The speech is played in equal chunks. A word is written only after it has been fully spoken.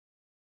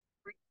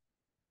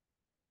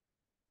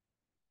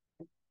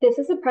This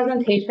is a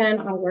presentation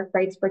on work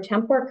rights for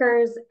temp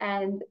workers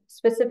and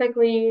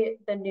specifically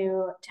the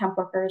new Temp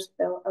Workers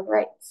Bill of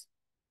Rights.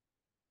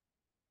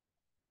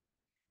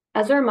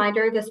 As a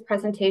reminder, this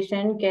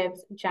presentation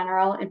gives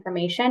general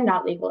information,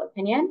 not legal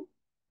opinion.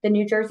 The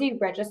New Jersey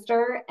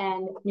Register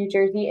and New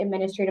Jersey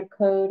Administrative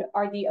Code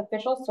are the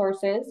official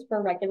sources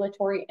for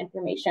regulatory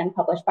information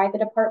published by the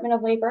Department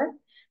of Labor,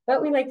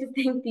 but we like to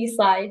think these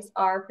slides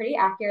are pretty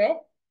accurate.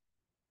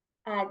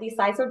 These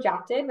slides were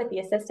drafted with the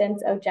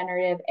assistance of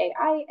generative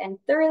AI and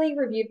thoroughly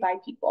reviewed by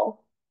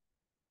people.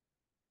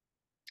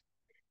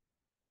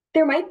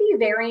 There might be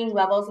varying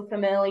levels of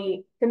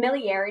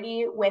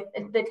familiarity with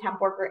the temp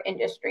worker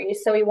industry,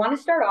 so we want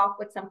to start off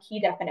with some key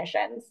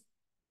definitions.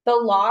 The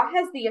law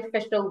has the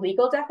official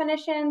legal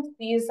definitions.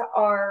 These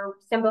are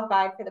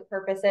simplified for the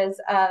purposes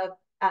of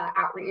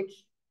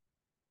outreach.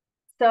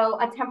 So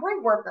a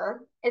temporary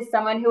worker is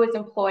someone who is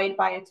employed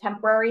by a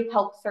temporary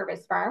health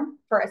service firm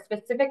for a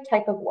specific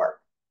type of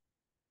work.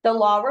 The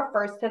law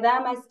refers to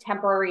them as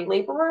temporary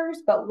laborers,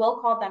 but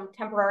we'll call them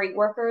temporary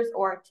workers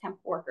or temp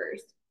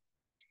workers.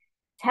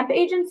 Temp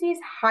agencies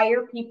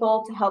hire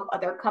people to help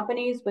other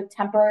companies with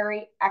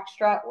temporary,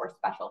 extra, or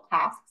special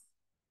tasks.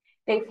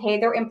 They pay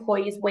their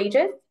employees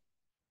wages.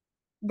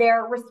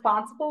 They're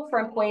responsible for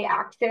employee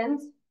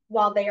actions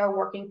while they are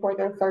working for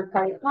their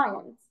third-party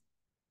clients.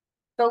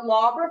 The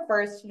law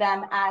refers to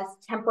them as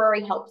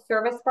temporary health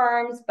service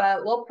firms,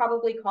 but we'll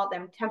probably call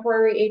them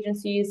temporary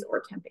agencies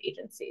or temp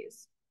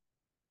agencies.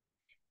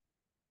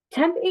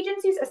 Temp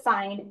agencies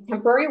assign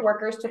temporary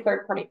workers to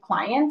third-party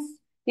clients.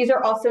 These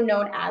are also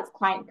known as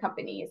client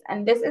companies,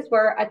 and this is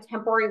where a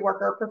temporary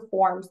worker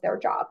performs their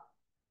job.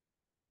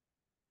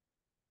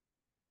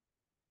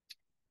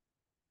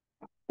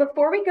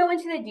 Before we go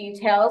into the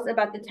details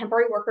about the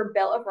Temporary Worker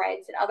Bill of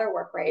Rights and other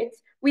work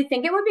rights, we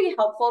think it would be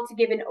helpful to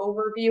give an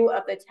overview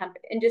of the temp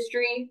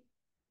industry.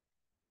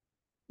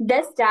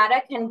 This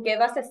data can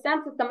give us a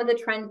sense of some of the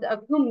trends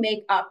of who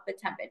make up the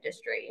temp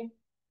industry.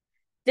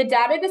 The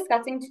data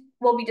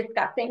we'll be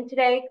discussing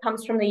today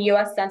comes from the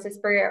U.S. Census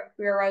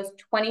Bureau's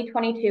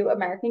 2022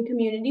 American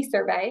Community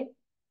Survey.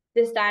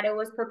 This data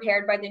was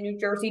prepared by the New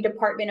Jersey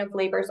Department of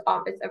Labor's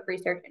Office of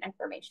Research and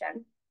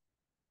Information.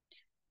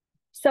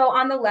 So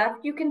on the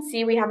left, you can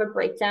see we have a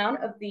breakdown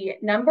of the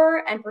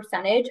number and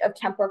percentage of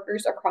temp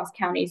workers across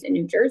counties in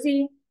New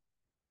Jersey.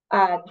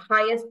 The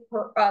highest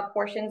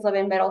portions live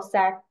in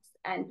Middlesex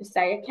and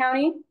Passaic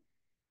County.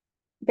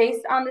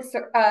 Based on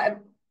the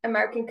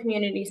American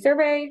Community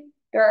Survey,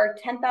 there are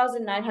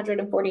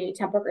 10,948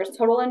 temp workers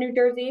total in New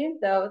Jersey,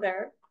 though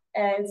there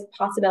is a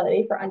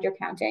possibility for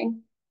undercounting.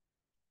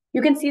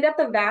 You can see that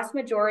the vast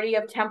majority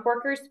of temp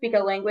workers speak a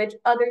language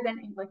other than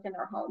English in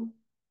their home.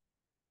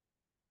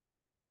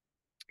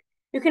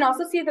 You can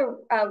also see the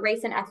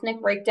race and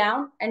ethnic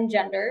breakdown and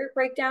gender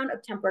breakdown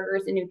of temp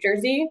workers in New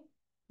Jersey.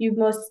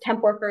 Most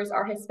temp workers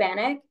are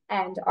Hispanic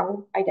and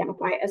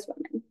identify as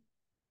women.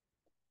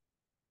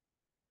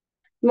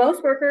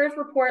 Most workers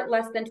report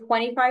less than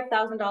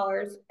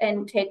 $25,000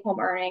 in take-home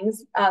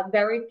earnings.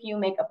 Very few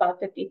make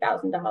above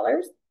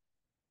 $50,000.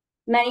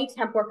 Many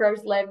temp workers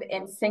live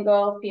in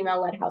single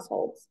female-led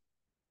households.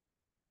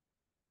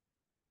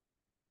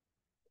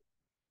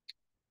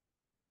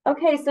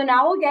 Okay, so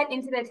now we'll get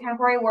into the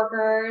Temporary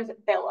Workers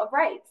Bill of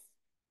Rights.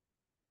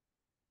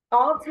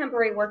 All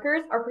temporary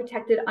workers are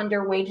protected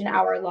under wage and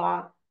hour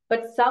law,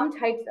 but some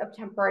types of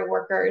temporary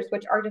workers,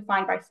 which are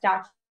defined by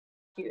statute,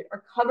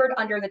 are covered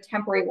under the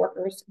Temporary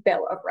Workers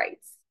Bill of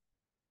Rights.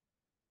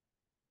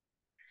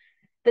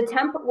 The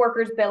Temp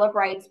Workers Bill of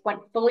Rights went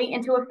fully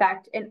into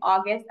effect in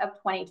August of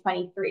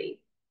 2023.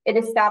 It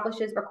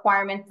establishes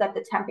requirements that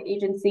the temp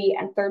agency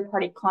and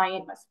third-party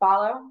client must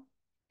follow.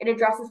 It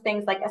addresses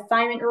things like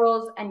assignment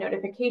rules and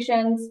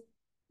notifications,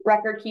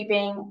 record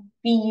keeping,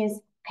 fees,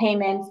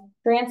 payments,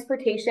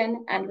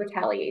 transportation, and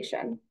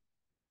retaliation.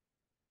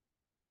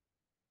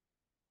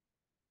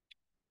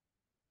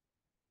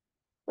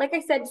 Like I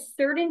said,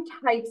 certain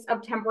types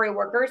of temporary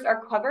workers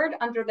are covered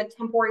under the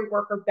Temporary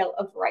Worker Bill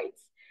of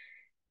Rights.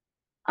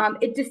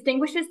 It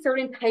distinguishes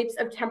certain types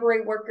of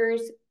temporary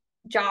workers'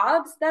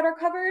 jobs that are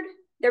covered.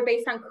 They're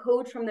based on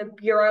codes from the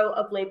Bureau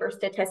of Labor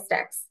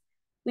Statistics.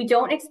 We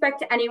don't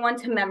expect anyone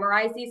to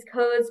memorize these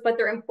codes, but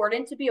they're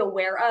important to be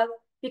aware of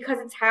because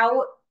it's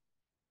how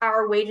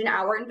our wage and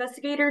hour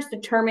investigators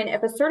determine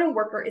if a certain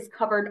worker is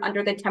covered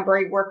under the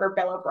Temporary Worker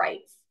Bill of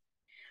Rights.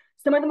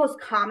 Some of the most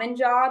common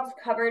jobs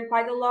covered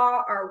by the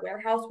law are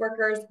warehouse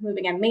workers,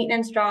 moving and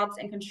maintenance jobs,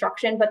 and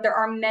construction, but there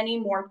are many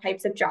more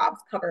types of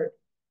jobs covered.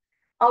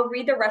 I'll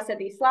read the rest of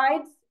these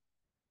slides.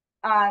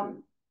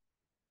 Jobs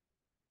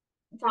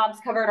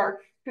covered are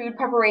food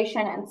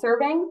preparation and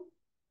serving,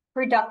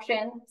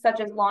 production,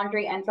 such as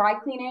laundry and dry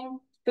cleaning,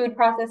 food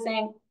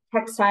processing,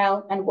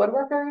 textile and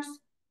woodworkers,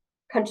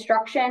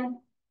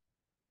 construction,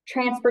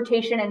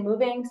 transportation and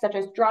moving, such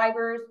as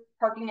drivers,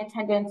 parking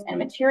attendants, and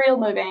material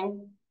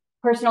moving,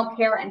 personal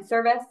care and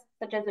service,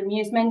 such as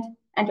amusement,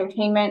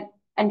 entertainment,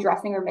 and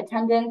dressing room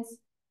attendants,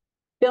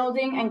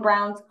 building and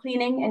grounds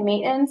cleaning and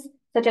maintenance,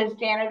 such as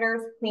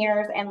janitors,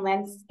 cleaners, and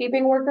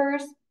landscaping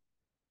workers,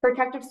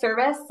 protective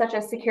service, such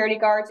as security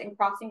guards and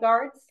crossing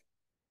guards,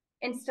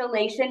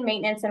 installation,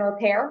 maintenance, and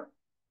repair,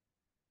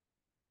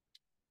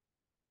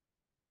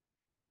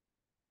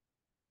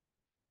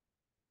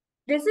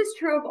 this is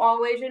true of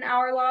all wage and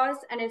hour laws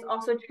and is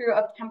also true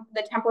of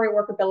the Temporary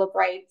Worker Bill of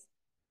Rights.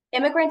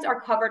 Immigrants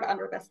are covered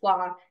under this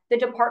law. The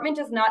department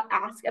does not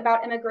ask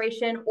about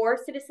immigration or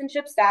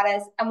citizenship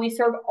status, and we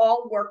serve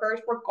all workers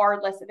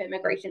regardless of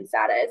immigration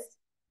status.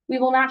 We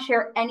will not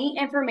share any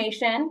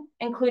information,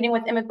 including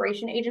with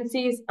immigration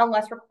agencies,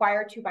 unless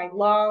required to by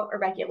law or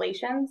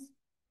regulations.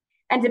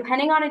 And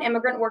depending on an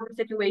immigrant worker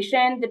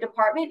situation, the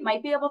department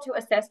might be able to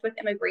assist with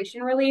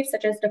immigration relief,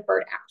 such as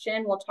deferred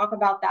action. We'll talk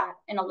about that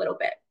in a little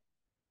bit.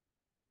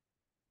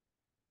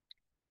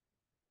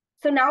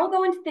 So now we'll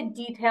go into the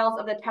details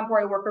of the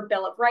Temporary Worker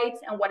Bill of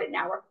Rights and what it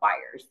now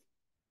requires.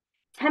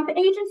 Temp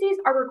agencies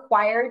are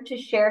required to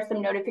share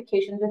some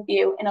notifications with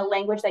you in a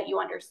language that you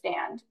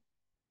understand.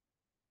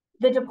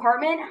 The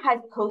department has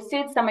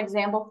posted some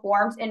example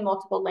forms in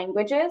multiple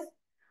languages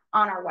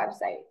on our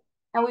website.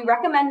 And we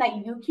recommend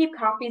that you keep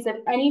copies of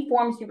any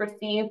forms you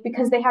receive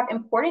because they have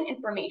important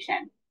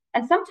information.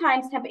 And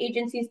sometimes temp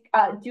agencies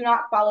do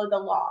not follow the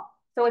law.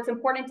 So it's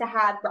important to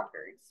have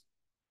records.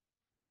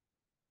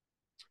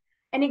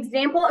 An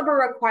example of a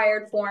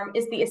required form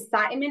is the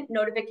assignment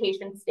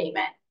notification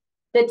statement.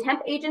 The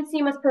temp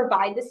agency must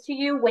provide this to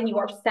you when you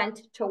are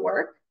sent to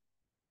work.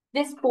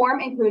 This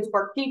form includes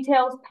work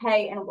details,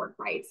 pay, and work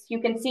rights.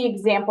 You can see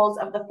examples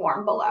of the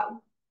form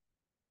below.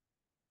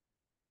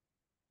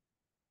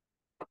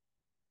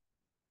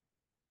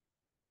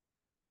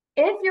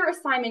 If your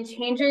assignment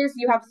changes,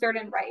 you have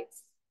certain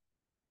rights.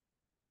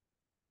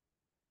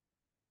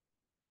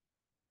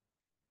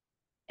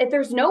 If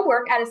there's no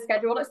work at a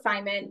scheduled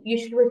assignment, you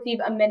should receive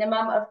a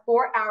minimum of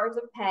 4 hours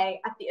of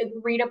pay at the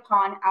agreed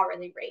upon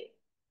hourly rate.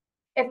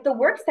 If the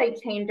work site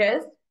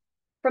changes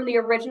from the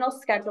original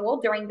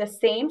schedule during the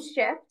same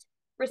shift,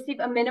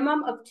 receive a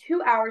minimum of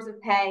 2 hours of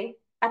pay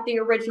at the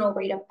original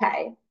rate of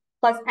pay,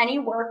 plus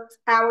any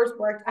hours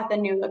worked at the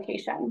new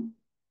location.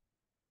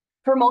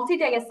 For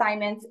multi-day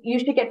assignments, you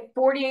should get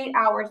 48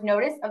 hours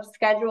notice of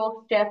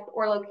schedule, shift,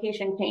 or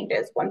location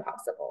changes when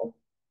possible.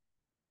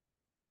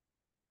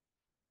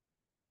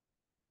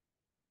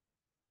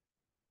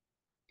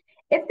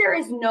 If there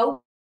is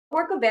no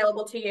work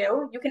available to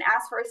you, you can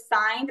ask for a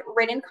signed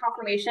written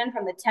confirmation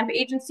from the temp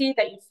agency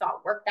that you saw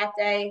work that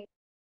day.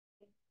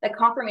 The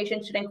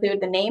confirmation should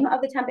include the name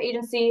of the temp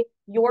agency,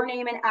 your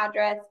name and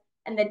address,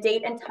 and the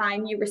date and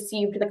time you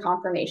received the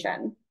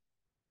confirmation.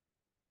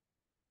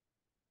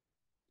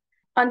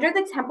 Under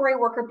the Temporary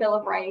Worker Bill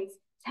of Rights,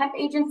 temp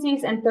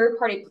agencies and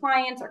third-party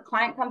clients or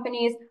client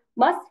companies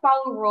must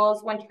follow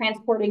rules when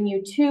transporting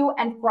you to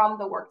and from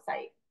the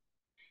worksite.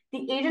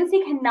 The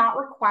agency cannot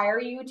require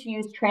you to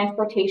use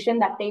transportation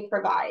that they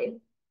provide.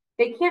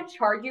 They can't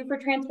charge you for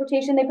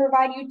transportation they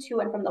provide you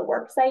to and from the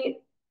worksite.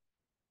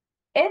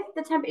 If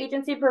the temp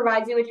agency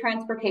provides you with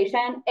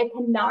transportation, it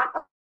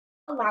cannot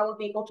allow a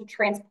vehicle to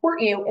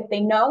transport you if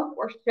they know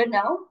or should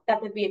know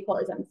that the vehicle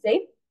is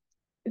unsafe,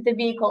 if the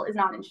vehicle is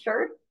not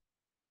insured,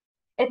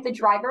 if the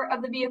driver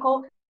of the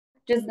vehicle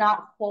does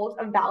not hold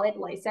a valid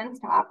license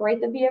to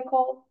operate the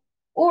vehicle,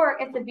 or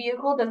if the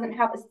vehicle doesn't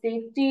have a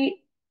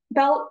safety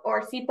belt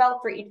or seat belt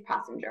for each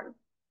passenger.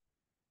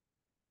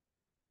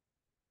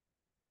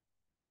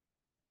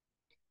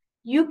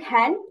 You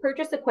can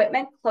purchase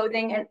equipment,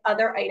 clothing, and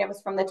other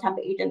items from the temp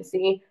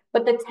agency,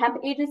 but the temp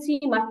agency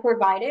must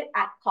provide it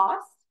at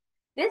cost.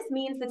 This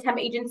means the temp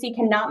agency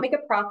cannot make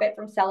a profit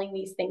from selling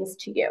these things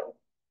to you.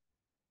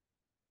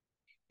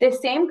 The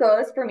same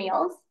goes for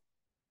meals.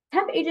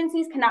 Temp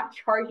agencies cannot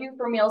charge you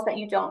for meals that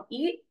you don't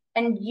eat,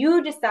 and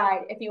you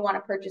decide if you want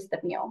to purchase the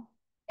meal.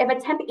 If a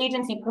temp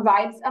agency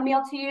provides a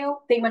meal to you,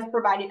 they must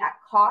provide it at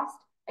cost.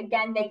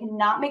 Again, they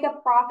cannot make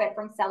a profit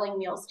from selling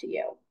meals to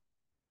you.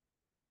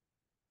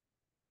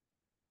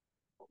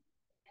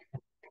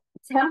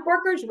 Temp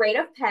workers' rate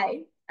of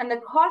pay and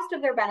the cost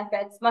of their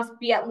benefits must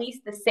be at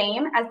least the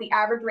same as the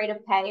average rate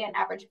of pay and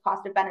average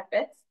cost of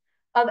benefits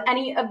of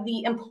any of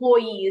the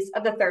employees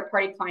of the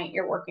third-party client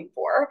you're working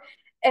for,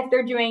 if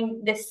they're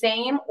doing the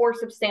same or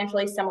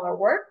substantially similar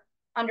work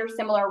under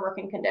similar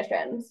working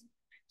conditions.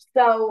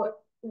 So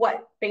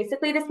what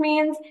basically this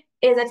means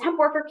is a temp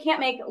worker can't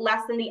make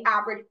less than the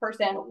average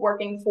person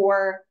working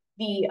for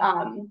the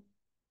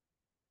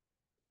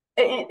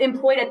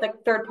employed at the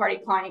third-party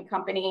client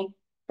company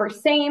for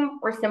same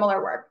or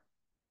similar work.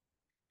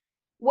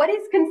 What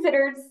is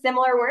considered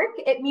similar work?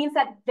 It means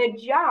that the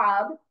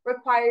job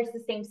requires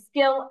the same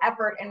skill,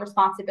 effort, and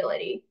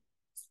responsibility.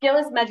 Skill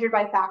is measured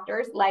by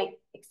factors like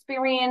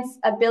experience,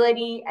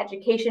 ability,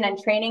 education,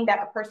 and training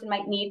that a person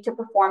might need to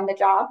perform the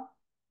job.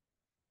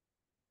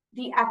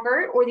 The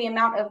effort or the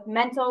amount of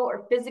mental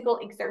or physical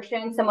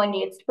exertion someone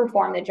needs to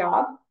perform the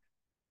job.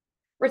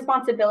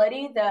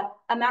 Responsibility, the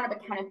amount of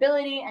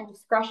accountability and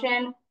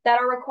discretion that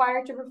are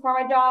required to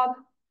perform a job.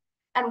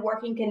 And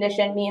working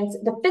condition means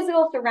the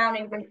physical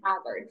surroundings and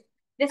hazards.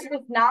 This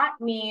does not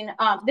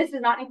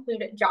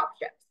include job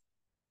shifts.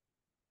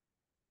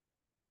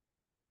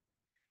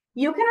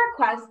 You can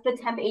request the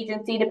temp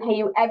agency to pay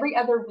you every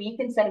other week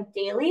instead of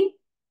daily.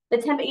 The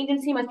temp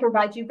agency must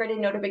provide you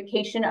written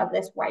notification of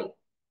this right.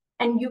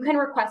 And you can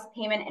request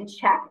payment in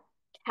check,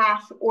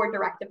 cash, or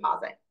direct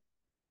deposit.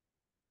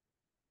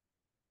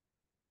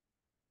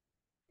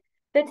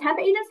 The temp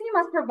agency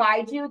must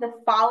provide you the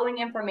following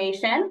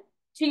information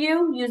to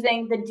you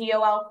using the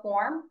DOL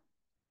form,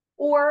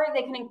 or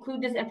they can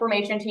include this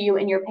information to you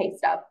in your pay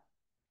stub.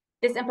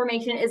 This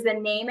information is the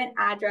name and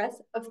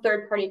address of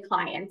third-party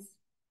clients,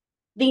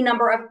 the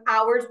number of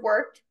hours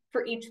worked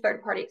for each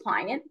third-party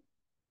client,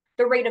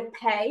 the rate of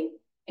pay,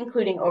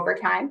 including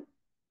overtime,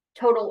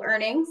 total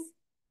earnings,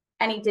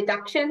 any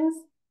deductions,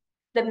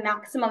 the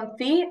maximum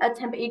fee a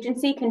temp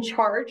agency can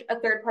charge a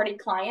third-party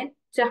client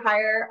to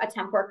hire a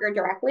temp worker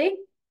directly,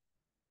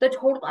 the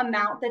total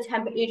amount the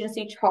temp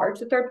agency charged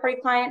the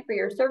third-party client for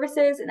your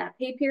services in that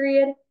pay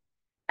period,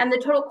 and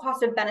the total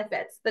cost of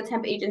benefits the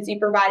temp agency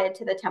provided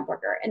to the temp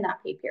worker in that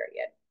pay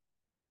period.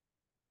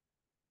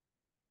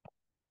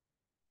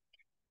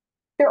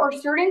 There are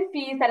certain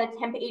fees that a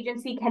temp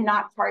agency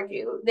cannot charge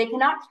you. They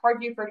cannot charge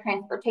you for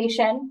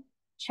transportation,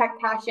 check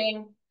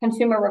cashing,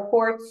 consumer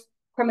reports,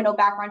 criminal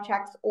background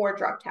checks, or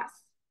drug tests.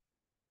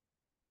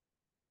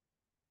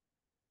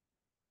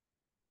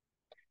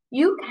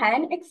 You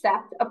can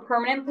accept a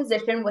permanent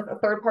position with a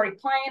third-party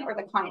client or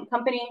the client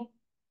company.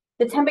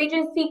 The temp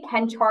agency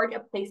can charge a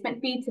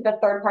placement fee to the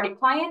third-party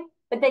client,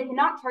 but they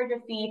cannot charge a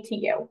fee to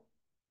you.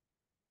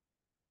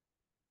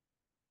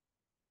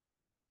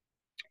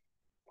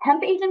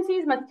 Temp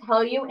agencies must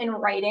tell you in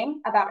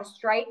writing about a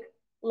strike,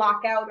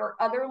 lockout, or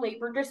other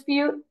labor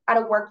dispute at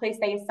a workplace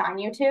they assign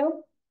you to.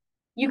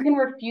 You can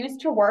refuse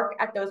to work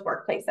at those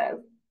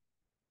workplaces.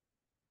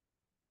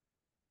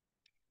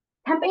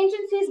 Temp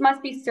agencies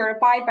must be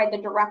certified by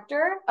the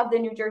director of the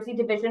New Jersey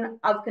Division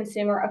of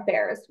Consumer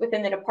Affairs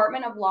within the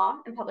Department of Law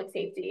and Public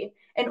Safety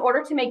in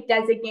order to make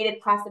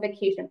designated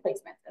classification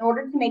placements, in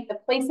order to make the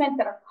placements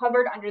that are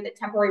covered under the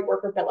Temporary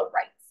Worker Bill of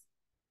Rights.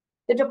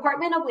 The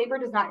Department of Labor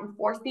does not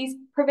enforce these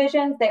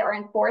provisions. They are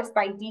enforced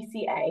by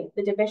DCA,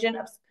 the Division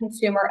of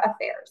Consumer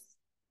Affairs.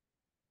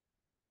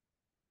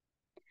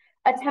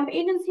 A temp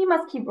agency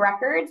must keep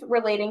records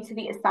relating to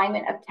the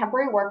assignment of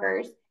temporary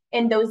workers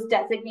in those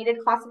designated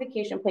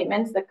classification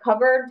placements that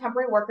cover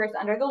temporary workers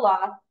under the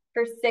law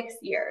for 6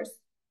 years.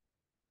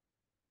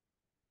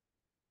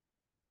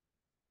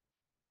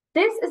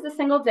 This is the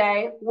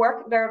single-day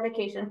work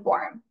verification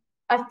form.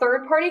 A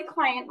third-party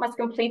client must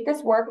complete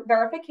this work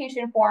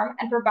verification form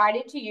and provide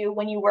it to you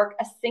when you work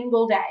a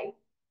single day.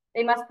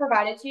 They must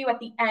provide it to you at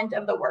the end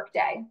of the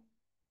workday.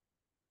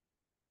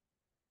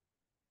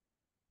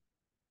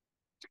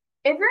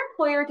 If your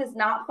employer does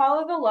not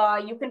follow the law,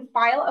 you can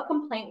file a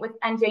complaint with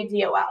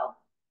NJDOL.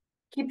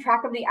 Keep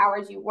track of the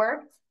hours you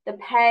worked, the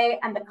pay,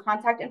 and the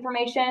contact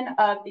information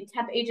of the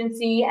temp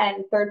agency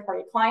and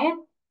third-party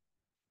client.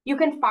 You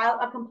can file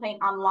a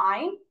complaint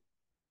online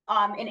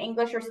in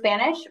English or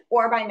Spanish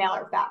or by mail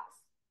or fax.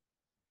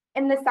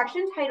 In the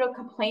section titled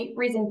Complaint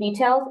Reason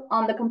Details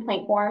on the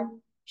complaint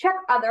form, check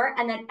Other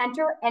and then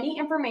enter any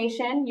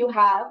information you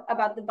have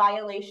about the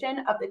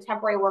violation of the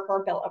Temporary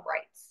Worker Bill of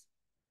Rights.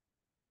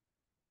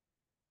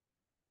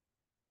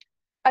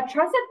 A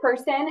trusted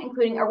person,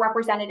 including a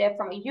representative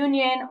from a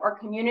union or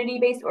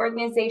community-based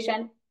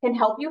organization, can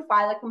help you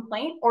file a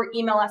complaint or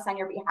email us on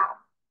your behalf.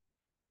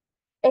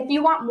 If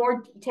you want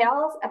more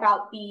details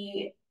about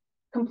the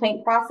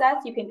complaint process,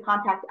 you can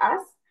contact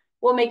us.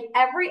 We'll make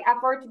every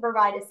effort to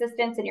provide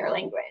assistance in your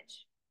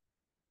language.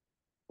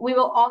 We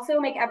will also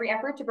make every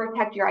effort to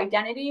protect your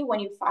identity when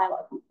you file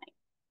a complaint.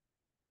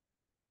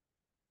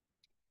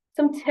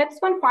 Some tips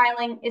when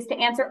filing is to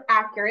answer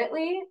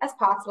accurately as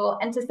possible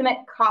and to submit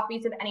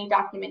copies of any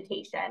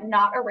documentation,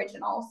 not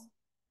originals.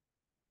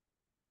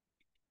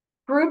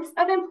 Groups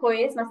of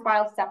employees must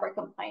file separate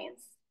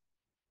complaints.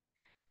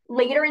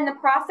 Later in the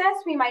process,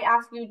 we might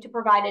ask you to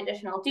provide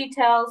additional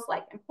details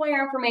like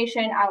employer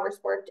information, hours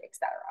worked,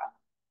 etc.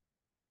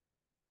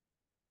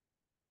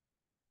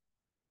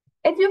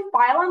 If you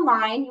file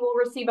online, you will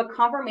receive a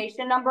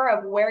confirmation number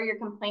of where your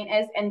complaint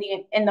is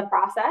in the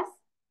process.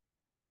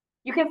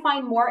 You can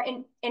find more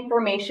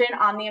information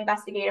on the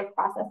investigative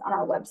process on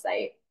our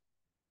website.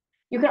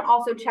 You can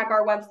also check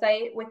our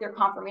website with your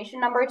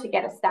confirmation number to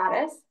get a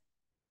status.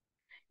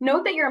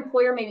 Note that your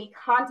employer may be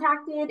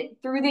contacted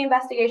through the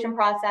investigation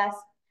process,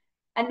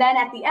 and then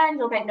at the end,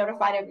 you'll get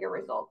notified of your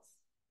results.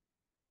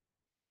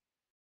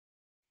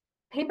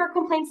 Paper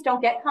complaints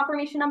don't get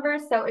confirmation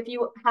numbers, so if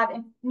you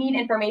need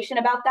information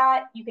about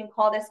that, you can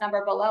call this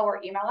number below or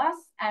email us,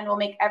 and we'll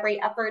make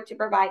every effort to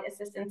provide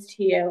assistance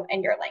to you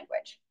in your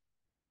language.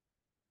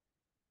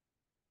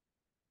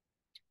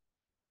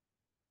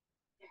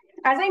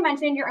 As I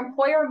mentioned, your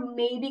employer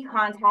may be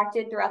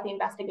contacted throughout the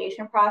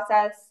investigation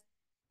process.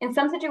 In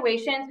some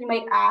situations, we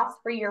might ask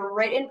for your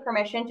written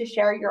permission to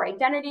share your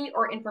identity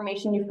or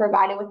information you've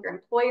provided with your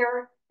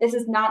employer. This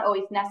is not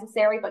always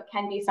necessary, but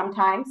can be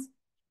sometimes.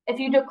 If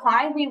you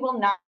decline, we will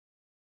not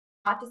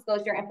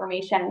disclose your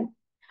information.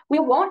 We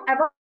won't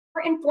ever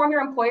inform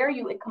your employer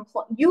you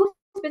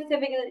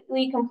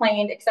specifically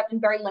complained except in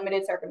very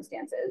limited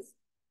circumstances.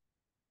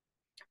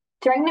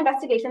 During an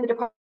investigation, the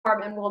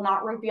department will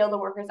not reveal the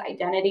worker's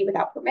identity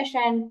without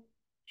permission,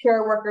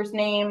 share a worker's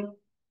name,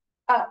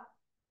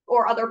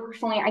 or other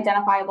personally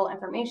identifiable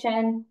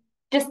information,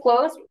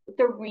 disclose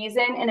the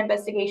reason an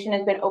investigation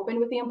has been opened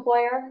with the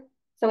employer.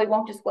 So we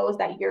won't disclose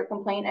that your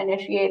complaint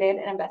initiated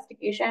an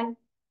investigation.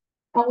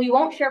 And we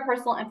won't share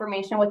personal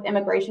information with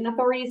immigration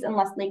authorities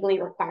unless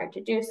legally required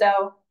to do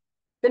so.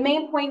 The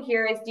main point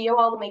here is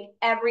DOL will make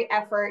every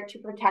effort to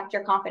protect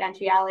your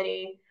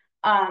confidentiality.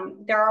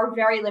 There are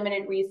very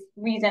limited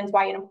reasons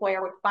why an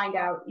employer would find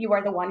out you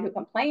are the one who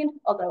complained,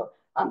 although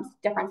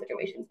different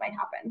situations might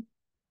happen.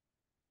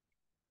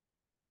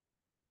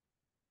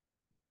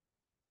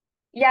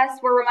 Yes,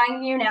 we're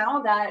reminding you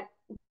now that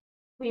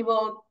we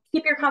will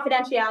keep your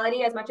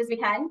confidentiality as much as we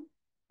can,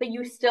 but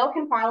you still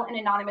can file an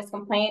anonymous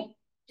complaint.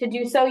 To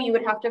do so, you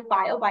would have to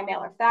file by mail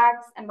or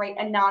fax and write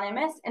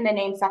anonymous in the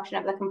name section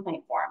of the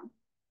complaint form.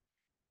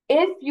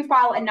 If you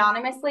file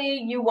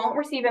anonymously, you won't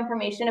receive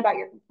information about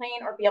your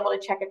complaint or be able to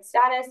check its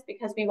status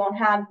because we won't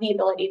have the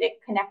ability to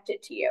connect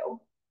it to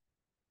you.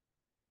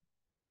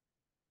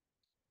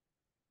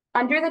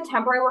 Under the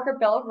Temporary Worker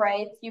Bill of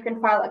Rights, you can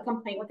file a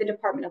complaint with the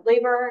Department of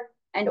Labor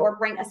and or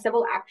bring a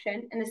civil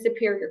action in the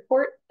Superior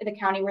Court in the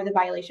county where the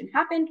violation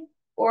happened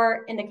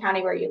or in the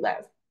county where you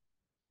live.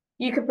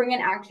 You could bring an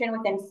action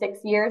within 6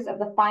 years of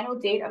the final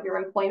date of your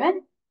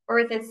employment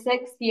or within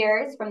 6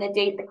 years from the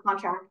date the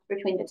contract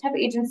between the temp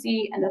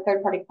agency and the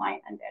third-party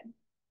client ended.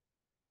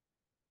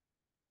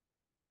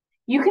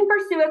 You can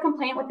pursue a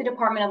complaint with the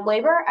Department of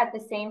Labor at the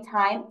same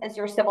time as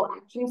your civil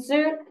action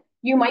suit.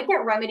 You might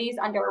get remedies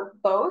under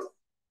both.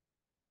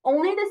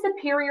 Only the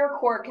Superior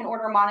Court can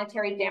order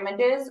monetary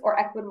damages or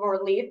equitable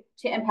relief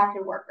to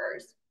impacted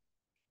workers.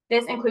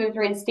 This includes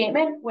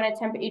reinstatement when a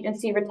temp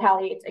agency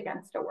retaliates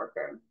against a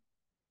worker.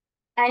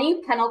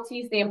 Any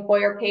penalties the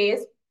employer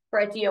pays for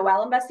a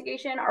DOL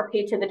investigation are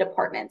paid to the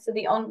department. So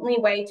the only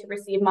way to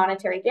receive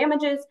monetary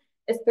damages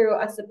is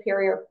through a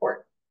Superior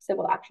Court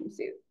civil action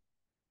suit.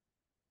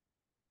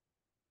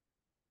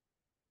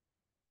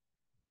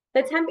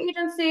 The temp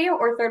agency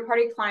or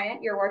third-party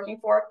client you're working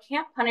for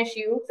can't punish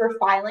you for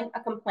filing a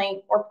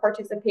complaint or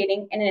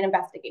participating in an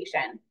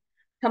investigation.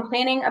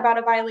 Complaining about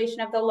a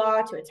violation of the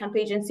law to a temp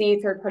agency,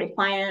 third-party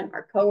client,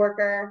 or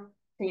coworker,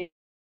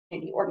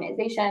 community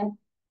organization,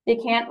 they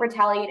can't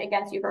retaliate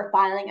against you for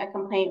filing a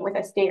complaint with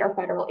a state or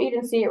federal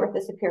agency or with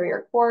the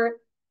Superior Court,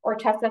 or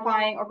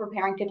testifying or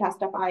preparing to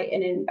testify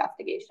in an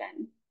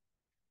investigation.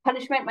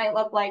 Punishment might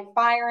look like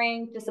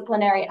firing,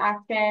 disciplinary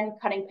action,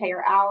 cutting pay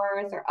or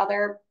hours, or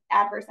other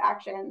adverse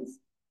actions.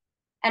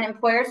 And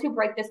employers who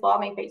break this law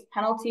may face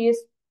penalties.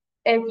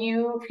 If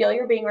you feel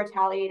you're being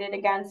retaliated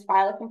against,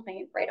 file a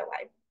complaint right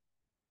away.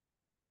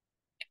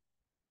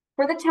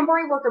 For the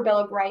Temporary Worker Bill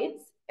of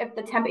Rights, if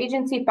the temp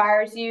agency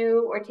fires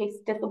you or takes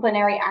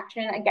disciplinary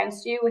action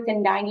against you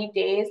within 90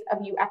 days of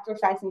you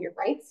exercising your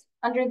rights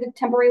under the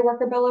Temporary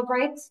Worker Bill of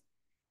Rights,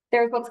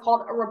 there's what's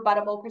called a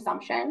rebuttable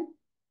presumption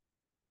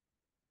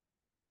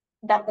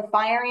that the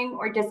firing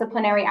or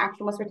disciplinary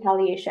action was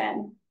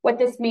retaliation. What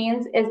this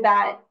means is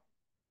that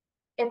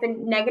if a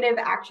negative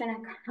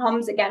action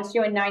comes against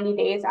you in 90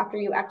 days after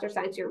you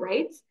exercise your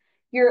rights,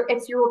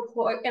 it's your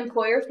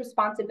employer's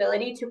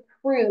responsibility to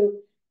prove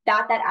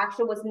that that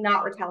action was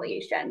not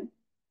retaliation.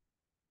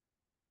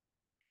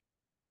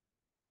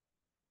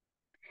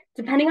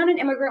 Depending on an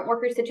immigrant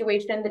worker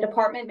situation, the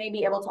department may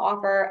be able to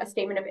offer a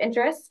statement of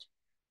interest.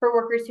 For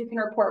workers who can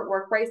report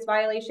work rights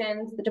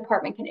violations, the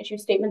department can issue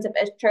statements of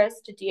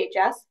interest to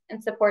DHS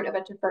in support of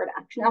a deferred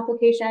action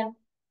application.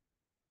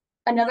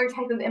 Another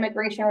type of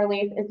immigration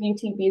relief is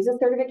UT visa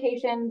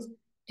certifications.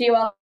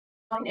 DOL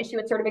can issue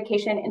a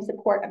certification in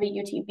support of a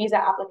UT visa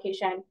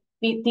application.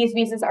 These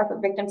visas are for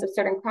victims of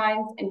certain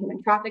crimes and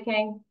human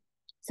trafficking.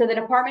 So the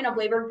Department of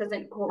Labor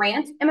doesn't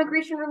grant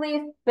immigration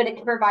relief, but it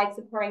can provide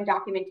supporting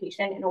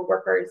documentation in a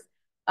worker's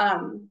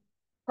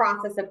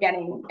process of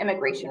getting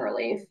immigration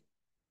relief.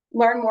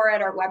 Learn more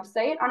at our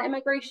website on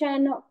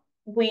immigration.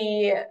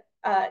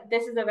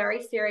 This is a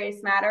very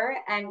serious matter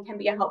and can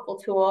be a helpful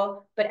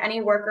tool, but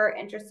any worker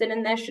interested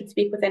in this should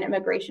speak with an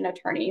immigration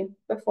attorney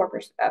before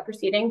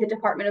proceeding. The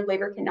Department of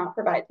Labor cannot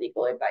provide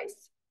legal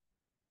advice.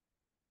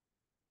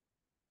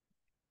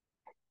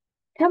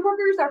 Temp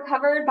workers are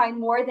covered by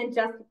more than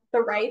just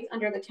the rights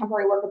under the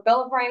Temporary Worker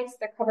Bill of Rights.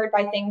 They're covered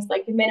by things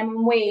like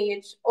minimum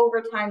wage,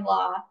 overtime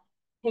law,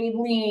 paid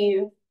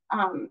leave,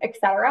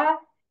 etc.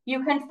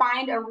 You can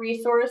find a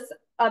resource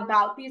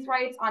about these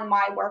rights on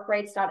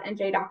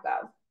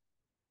myworkrights.nj.gov.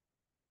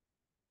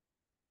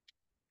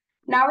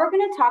 Now we're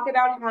going to talk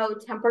about how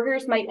temp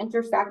workers might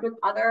intersect with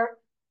other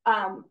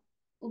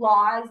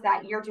laws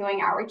that you're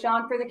doing outreach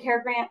on for the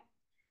CARE grant.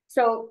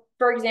 So,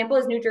 for example,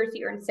 is New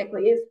Jersey earned sick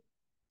leave.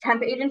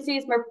 Temp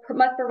agencies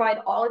must provide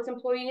all its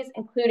employees,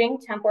 including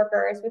temp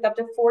workers, with up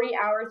to 40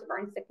 hours of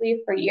earned sick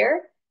leave per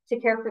year to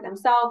care for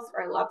themselves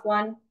or a loved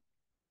one.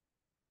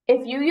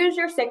 If you use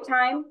your sick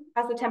time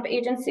as the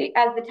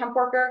temp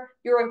worker,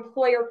 your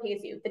employer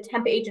pays you. The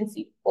temp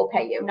agency will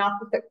pay you, not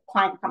the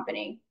client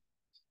company.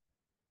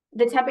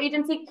 The temp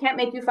agency can't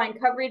make you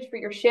find coverage for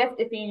your shift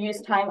if you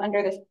use time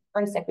under the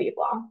earned sick leave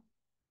law.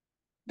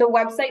 The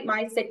website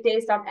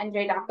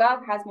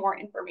mysickdays.nj.gov has more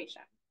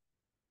information.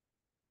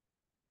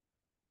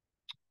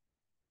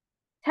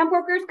 Temp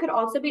workers could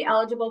also be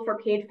eligible for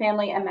paid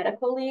family and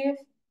medical leave,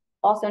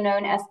 also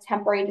known as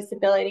temporary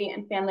disability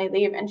and family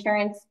leave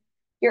insurance.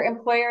 Your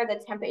employer,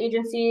 the temp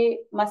agency,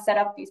 must set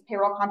up these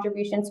payroll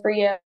contributions for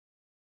you.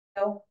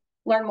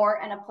 Learn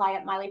more and apply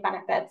at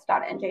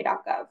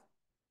mileybenefits.nj.gov.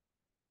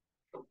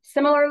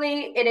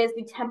 Similarly, it is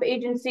the temp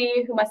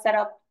agency who must set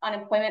up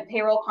unemployment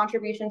payroll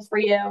contributions for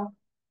you.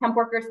 Temp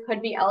workers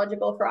could be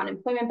eligible for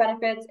unemployment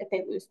benefits if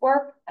they lose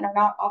work and are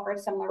not offered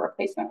similar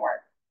replacement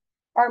work.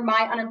 Our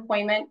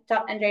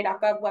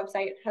myunemployment.nj.gov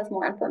website has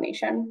more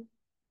information.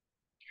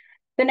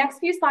 The next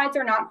few slides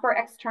are not for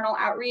external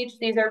outreach.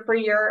 These are for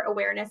your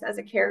awareness as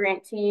a care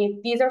grantee.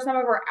 These are some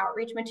of our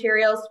outreach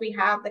materials we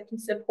have that can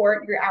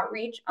support your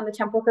outreach on the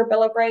Temp Worker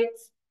Bill of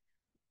Rights.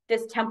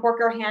 This temp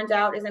worker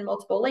handout is in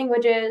multiple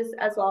languages,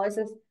 as well as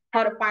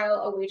how to file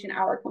a wage and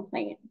hour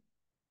complaint.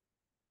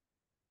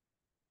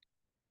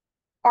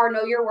 Our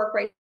Know Your Work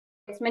Rights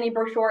mini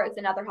brochure is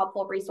another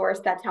helpful resource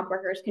that temp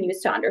workers can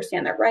use to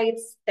understand their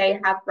rights. They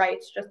have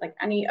rights just like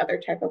any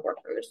other type of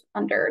workers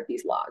under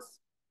these laws.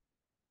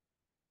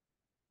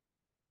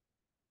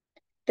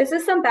 This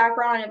is some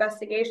background on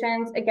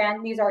investigations.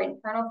 Again, these are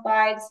internal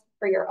slides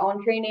for your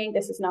own training.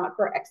 This is not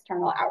for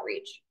external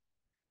outreach.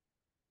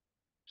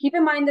 Keep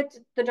in mind that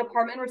the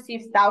department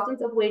receives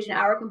thousands of wage and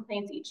hour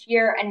complaints each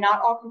year, and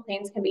not all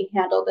complaints can be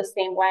handled the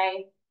same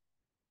way.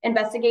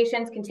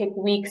 Investigations can take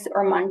weeks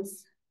or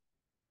months.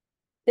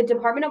 The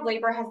Department of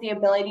Labor has the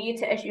ability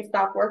to issue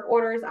stop work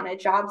orders on a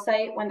job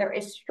site when there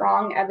is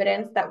strong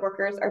evidence that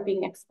workers are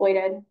being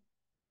exploited.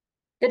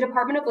 The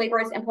Department of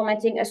Labor is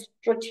implementing a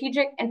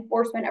strategic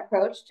enforcement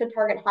approach to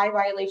target high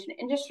violation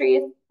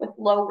industries with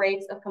low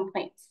rates of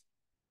complaints.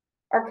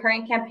 Our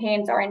current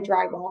campaigns are in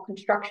drywall,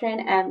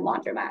 construction, and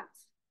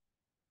laundromats.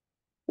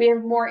 We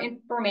have more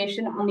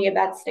information on the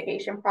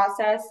investigation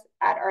process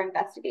at our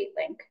Investigate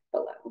link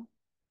below.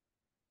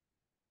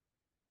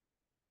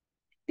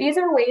 These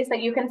are ways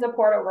that you can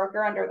support a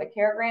worker under the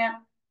CARE grant.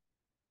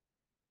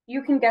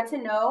 You can get to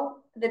know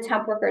the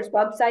temp workers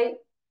website,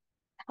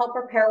 help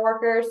prepare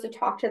workers to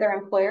talk to their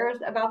employers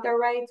about their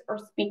rights, or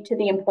speak to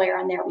the employer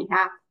on their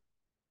behalf.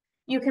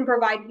 You can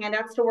provide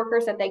handouts to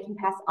workers that they can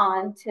pass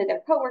on to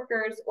their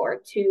coworkers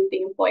or to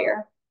the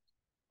employer.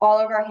 All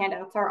of our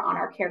handouts are on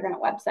our CARE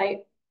grant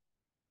website.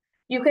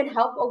 You could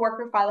help a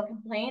worker file a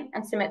complaint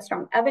and submit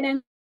strong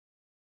evidence,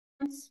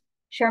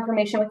 share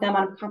information with them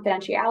on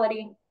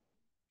confidentiality.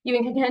 You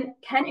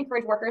can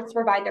encourage workers to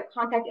provide their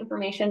contact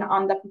information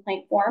on the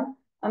complaint form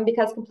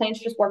because complaints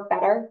just work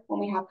better when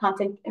we have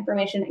contact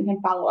information and can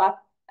follow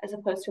up as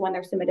opposed to when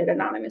they're submitted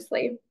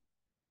anonymously.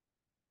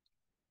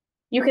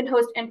 You can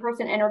host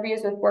in-person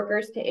interviews with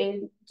workers to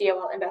aid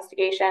DOL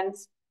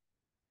investigations.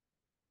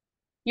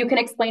 You can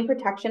explain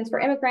protections for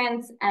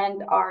immigrants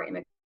and our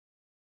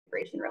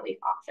immigration relief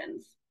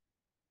options.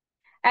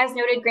 As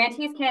noted,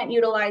 grantees can't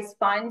utilize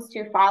funds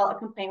to file a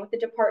complaint with the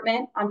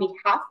department on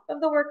behalf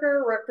of the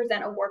worker,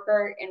 represent a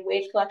worker in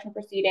wage collection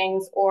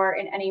proceedings, or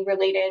in any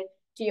related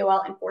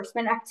DOL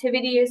enforcement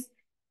activities.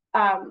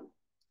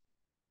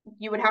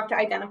 You would have to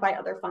identify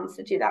other funds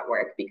to do that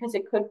work because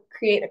it could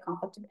create a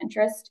conflict of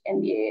interest in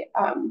the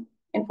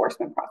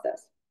enforcement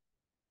process.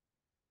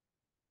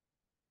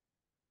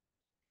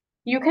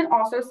 You can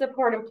also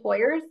support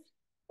employers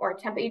or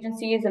temp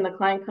agencies and the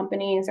client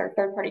companies or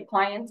third-party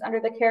clients under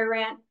the CARE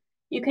grant.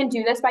 You can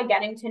do this by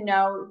getting to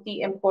know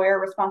the employer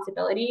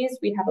responsibilities.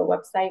 We have a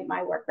website,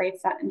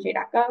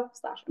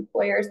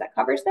 myworkrights.nj.gov/employers that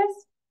covers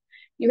this.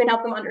 You can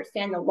help them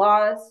understand the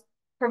laws,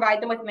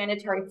 provide them with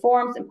mandatory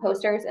forms and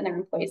posters in their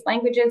employees'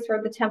 languages for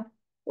the temp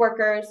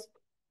workers.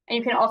 And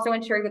you can also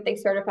ensure that they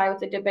certify with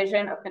the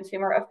Division of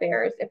Consumer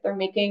Affairs if they're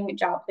making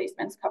job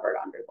placements covered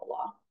under the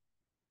law.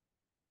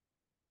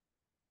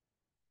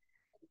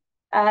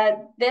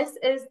 This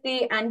is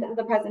the end of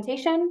the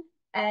presentation.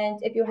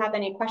 And if you have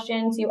any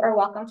questions, you are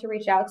welcome to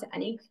reach out to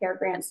any CARE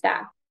grant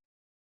staff,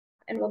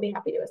 and we'll be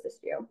happy to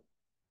assist you.